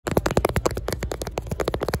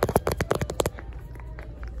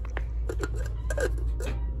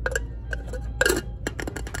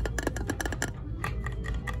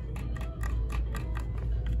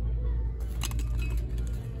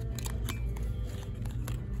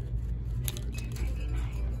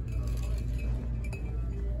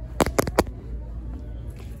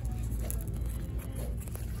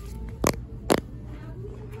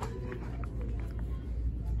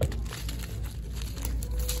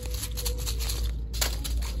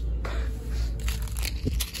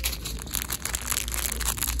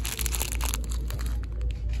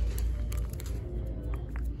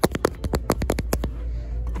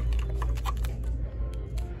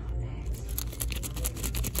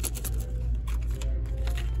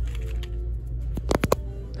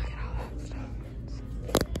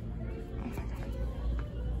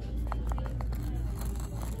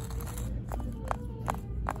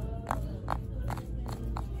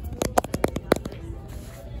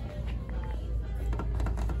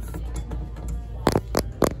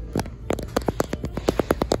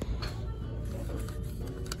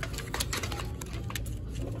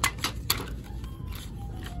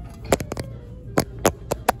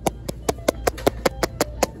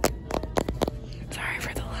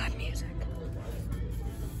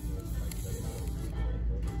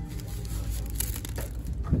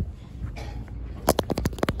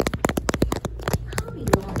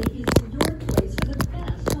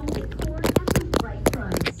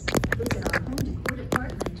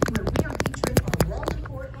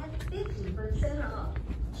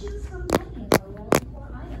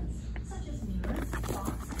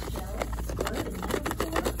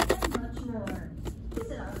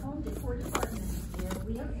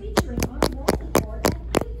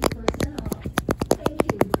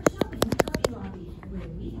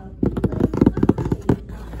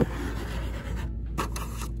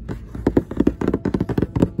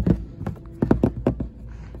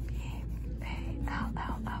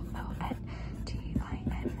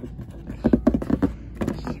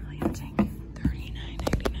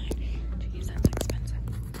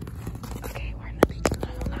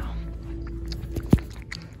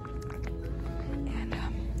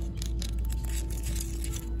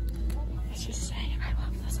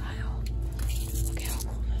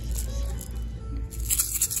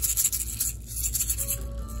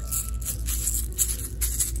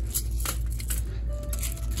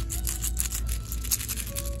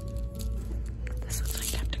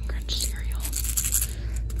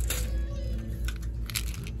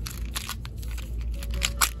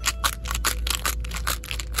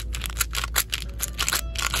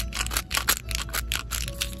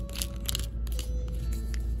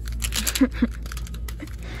My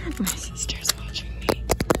sister's watching me.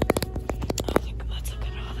 Oh, look, let's look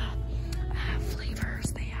at all the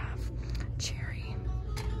flavors they have. Cherry.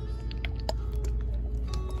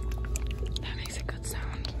 That makes a good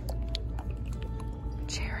sound.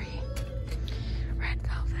 Cherry. Red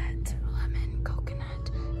velvet. Lemon.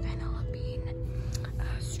 Coconut. Vanilla bean.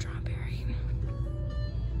 Strawberry.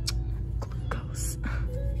 Glucose.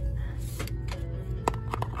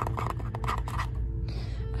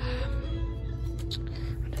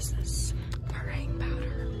 What is this? Meringue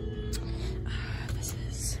powder. This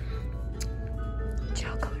is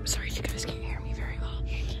gel color. Sorry, you guys can't hear me very well.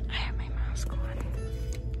 I have my mask on.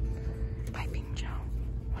 Piping gel.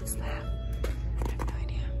 What's that? I have no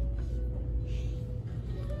idea.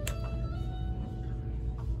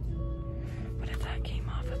 What if that came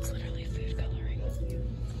off? It's literally food coloring.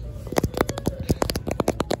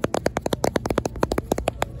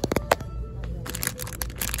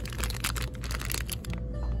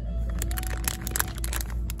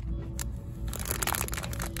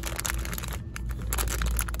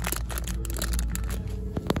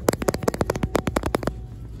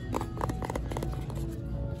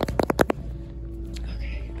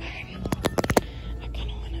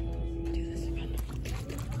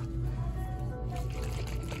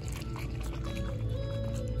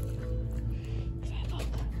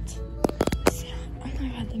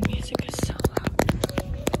 The music is so loud.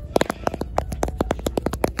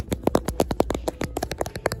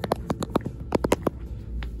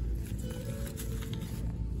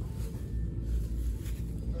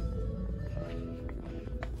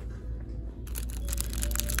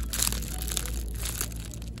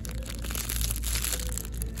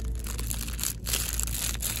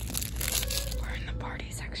 We're in the party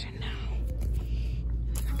section now.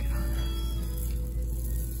 Look at all this.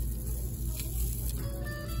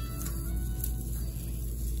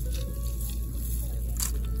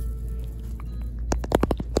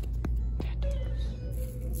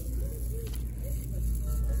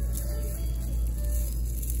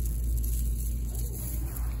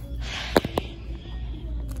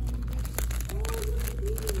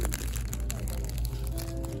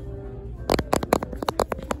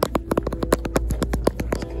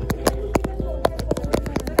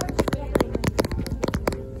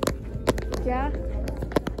 Yeah?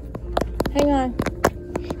 Hang on.